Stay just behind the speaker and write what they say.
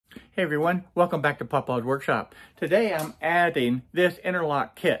Hey everyone, welcome back to Papa's Workshop. Today I'm adding this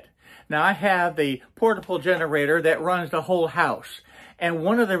interlock kit. Now I have the portable generator that runs the whole house. And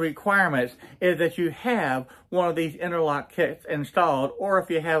one of the requirements is that you have one of these interlock kits installed, or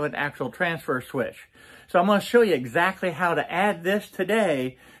if you have an actual transfer switch. So I'm going to show you exactly how to add this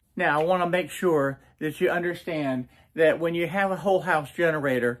today. Now I want to make sure that you understand that when you have a whole house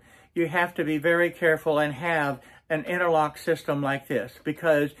generator, you have to be very careful and have an interlock system like this,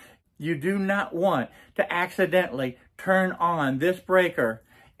 because you do not want to accidentally turn on this breaker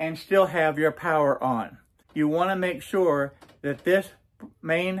and still have your power on. You want to make sure that this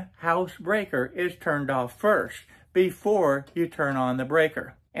main house breaker is turned off first before you turn on the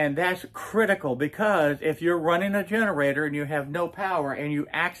breaker. And that's critical, because if you're running a generator and you have no power and you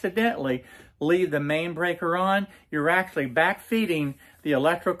accidentally leave the main breaker on, you're actually backfeeding the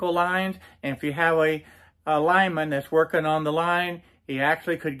electrical lines. And if you have a lineman that's working on the line, he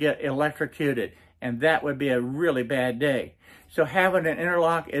actually could get electrocuted, and that would be a really bad day. So having an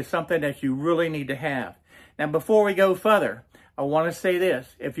interlock is something that you really need to have. Now before we go further, I want to say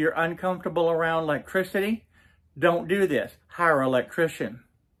this: if you're uncomfortable around electricity, don't do this. Hire an electrician.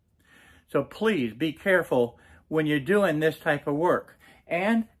 So please be careful when you're doing this type of work.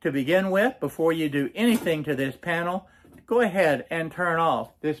 And to begin with, before you do anything to this panel, go ahead and turn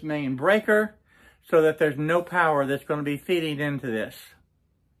off this main breaker so that there's no power that's going to be feeding into this.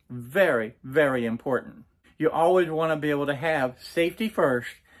 Very, very important. You always want to be able to have safety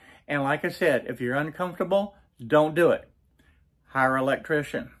first. And like I said, if you're uncomfortable, don't do it. Hire an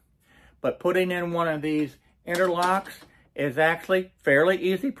electrician. But putting in one of these interlocks is actually fairly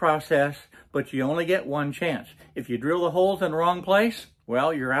easy process, but you only get one chance. If you drill the holes in the wrong place,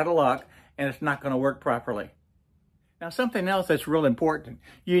 well, you're out of luck and it's not going to work properly. Now, something else that's real important,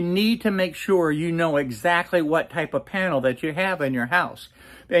 you need to make sure you know exactly what type of panel that you have in your house.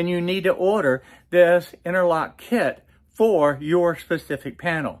 And you need to order this interlock kit for your specific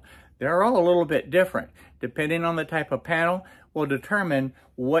panel. They're all a little bit different. Depending on the type of panel will determine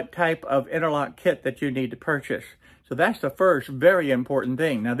what type of interlock kit that you need to purchase. So that's the first very important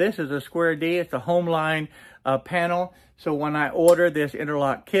thing. Now this is a Square D, it's a home line panel. So when I order this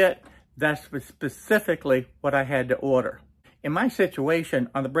interlock kit, that's specifically what I had to order. In my situation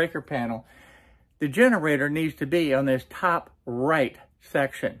on the breaker panel, the generator needs to be on this top right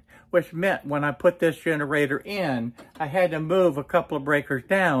section, which meant when I put this generator in, I had to move a couple of breakers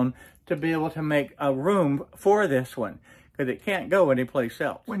down to be able to make a room for this one, because it can't go anyplace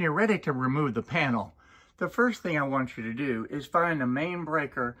else. When you're ready to remove the panel, the first thing I want you to do is find the main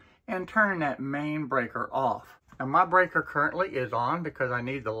breaker and turn that main breaker off. Now my breaker currently is on because I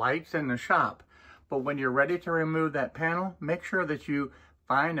need the lights in the shop. But when you're ready to remove that panel, make sure that you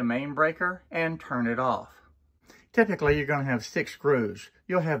find the main breaker and turn it off. Typically you're going to have 6 screws.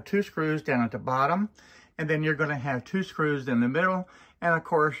 You'll have 2 screws down at the bottom, and then you're going to have 2 screws in the middle, and of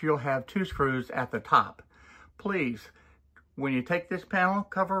course you'll have 2 screws at the top. Please, when you take this panel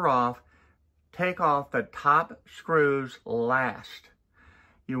cover off, take off the top screws last.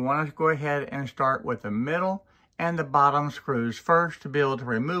 You want to go ahead and start with the middle and the bottom screws first to be able to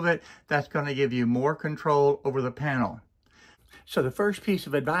remove it. That's going to give you more control over the panel. So the first piece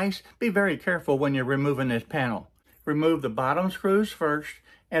of advice, be very careful when you're removing this panel. Remove the bottom screws first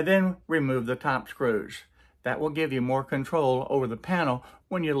and then remove the top screws. That will give you more control over the panel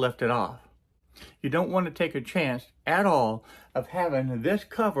when you lift it off. You don't want to take a chance at all of having this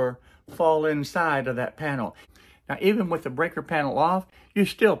cover fall inside of that panel. Now, even with the breaker panel off, you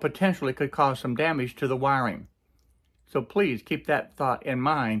still potentially could cause some damage to the wiring. So please keep that thought in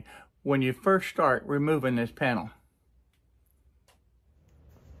mind when you first start removing this panel.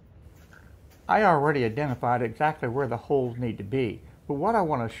 I already identified exactly where the holes need to be, but what I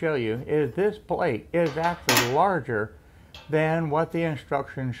want to show you is this plate is actually larger than what the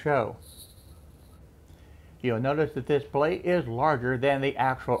instructions show. You'll notice that this plate is larger than the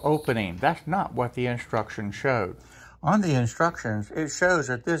actual opening. That's not what the instructions showed. On the instructions, it shows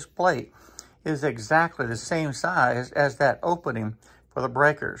that this plate is exactly the same size as that opening for the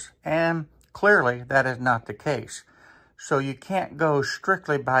breakers. And clearly that is not the case. So you can't go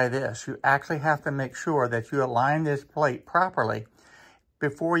strictly by this. You actually have to make sure that you align this plate properly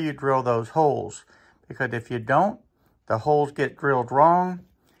before you drill those holes. Because if you don't, the holes get drilled wrong,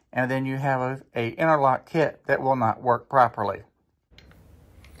 and then you have a interlock kit that will not work properly.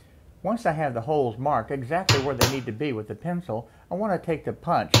 Once I have the holes marked exactly where they need to be with the pencil, I want to take the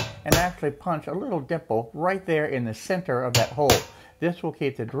punch and actually punch a little dimple right there in the center of that hole. This will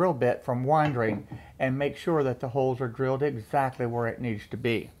keep the drill bit from wandering and make sure that the holes are drilled exactly where it needs to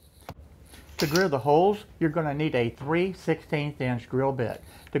be. To drill the holes, you're going to need a 3/16" drill bit.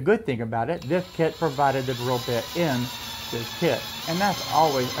 The good thing about it, this kit provided the drill bit in this kit, and that's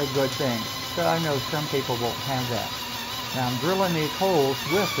always a good thing, but I know some people won't have that. Now I'm drilling these holes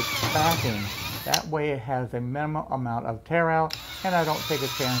with the backing. That way it has a minimum amount of tear out, and I don't take a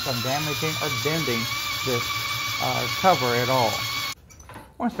chance on damaging or bending this cover at all.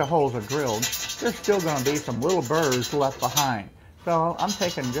 Once the holes are drilled, there's still going to be some little burrs left behind. So I'm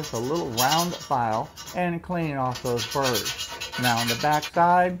taking just a little round file and cleaning off those burrs. Now on the back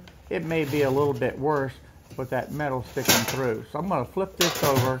side, it may be a little bit worse with that metal sticking through. So I'm going to flip this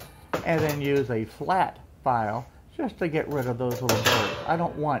over and then use a flat file just to get rid of those little burrs. I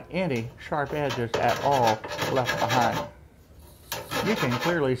don't want any sharp edges at all left behind. You can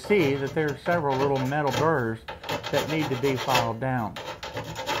clearly see that there's several little metal burrs that need to be filed down.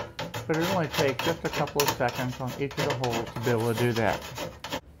 But it only takes just a couple of seconds on each of the holes to be able to do that.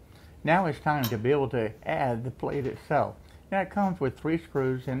 Now it's time to be able to add the plate itself. Now it comes with 3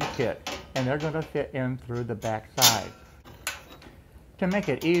 screws in the kit, and they're going to fit in through the back side. To make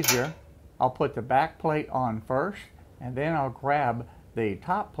it easier, I'll put the back plate on first, and then I'll grab the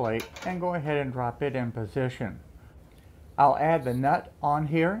top plate and go ahead and drop it in position. I'll add the nut on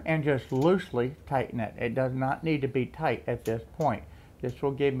here and just loosely tighten it. It does not need to be tight at this point. This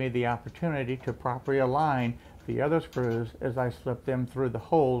will give me the opportunity to properly align the other screws as I slip them through the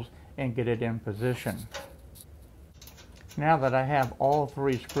holes and get it in position. Now that I have all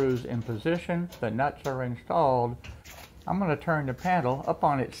 3 screws in position, the nuts are installed, I'm going to turn the panel up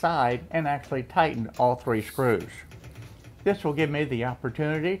on its side and actually tighten all 3 screws. This will give me the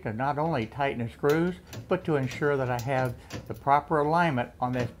opportunity to not only tighten the screws, but to ensure that I have the proper alignment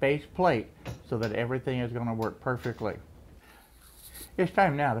on this base plate so that everything is going to work perfectly. It's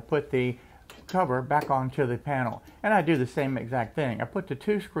time now to put the cover back onto the panel, and I do the same exact thing. I put the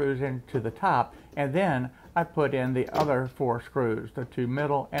 2 screws into the top, and then I put in the other 4 screws, the 2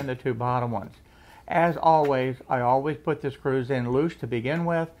 middle and the 2 bottom ones. As always, I always put the screws in loose to begin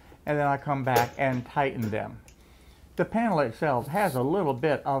with, and then I come back and tighten them. The panel itself has a little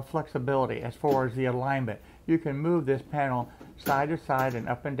bit of flexibility as far as the alignment. You can move this panel side to side and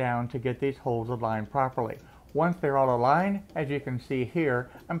up and down to get these holes aligned properly. Once they're all aligned, as you can see here,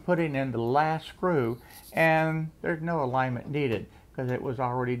 I'm putting in the last screw, and there's no alignment needed because it was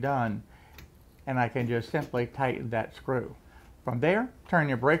already done, and I can just simply tighten that screw. From there, turn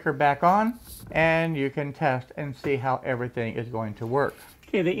your breaker back on, and you can test and see how everything is going to work.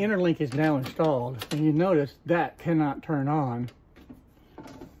 Okay, the Interlink is now installed, and you notice that cannot turn on.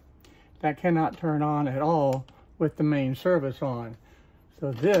 That cannot turn on at all with the main service on.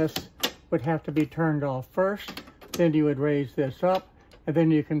 So this would have to be turned off first, then you would raise this up, and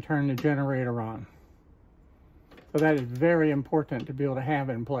then you can turn the generator on. So that is very important to be able to have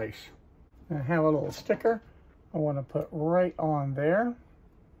in place. I have a little sticker I want to put right on there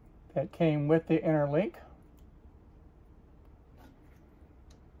that came with the Interlink.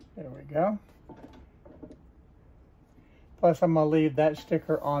 There we go. Plus I'm going to leave that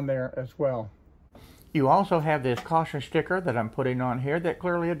sticker on there as well. You also have this caution sticker that I'm putting on here that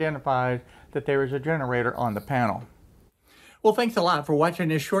clearly identifies that there is a generator on the panel. Well, thanks a lot for watching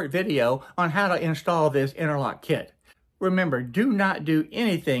this short video on how to install this Interlock kit. Remember, do not do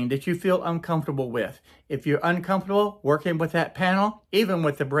anything that you feel uncomfortable with. If you're uncomfortable working with that panel, even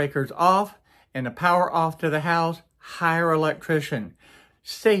with the breakers off and the power off to the house, hire an electrician.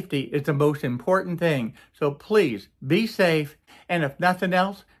 Safety is the most important thing, so please be safe, and if nothing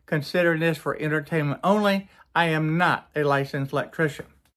else, consider this for entertainment only. I am not a licensed electrician.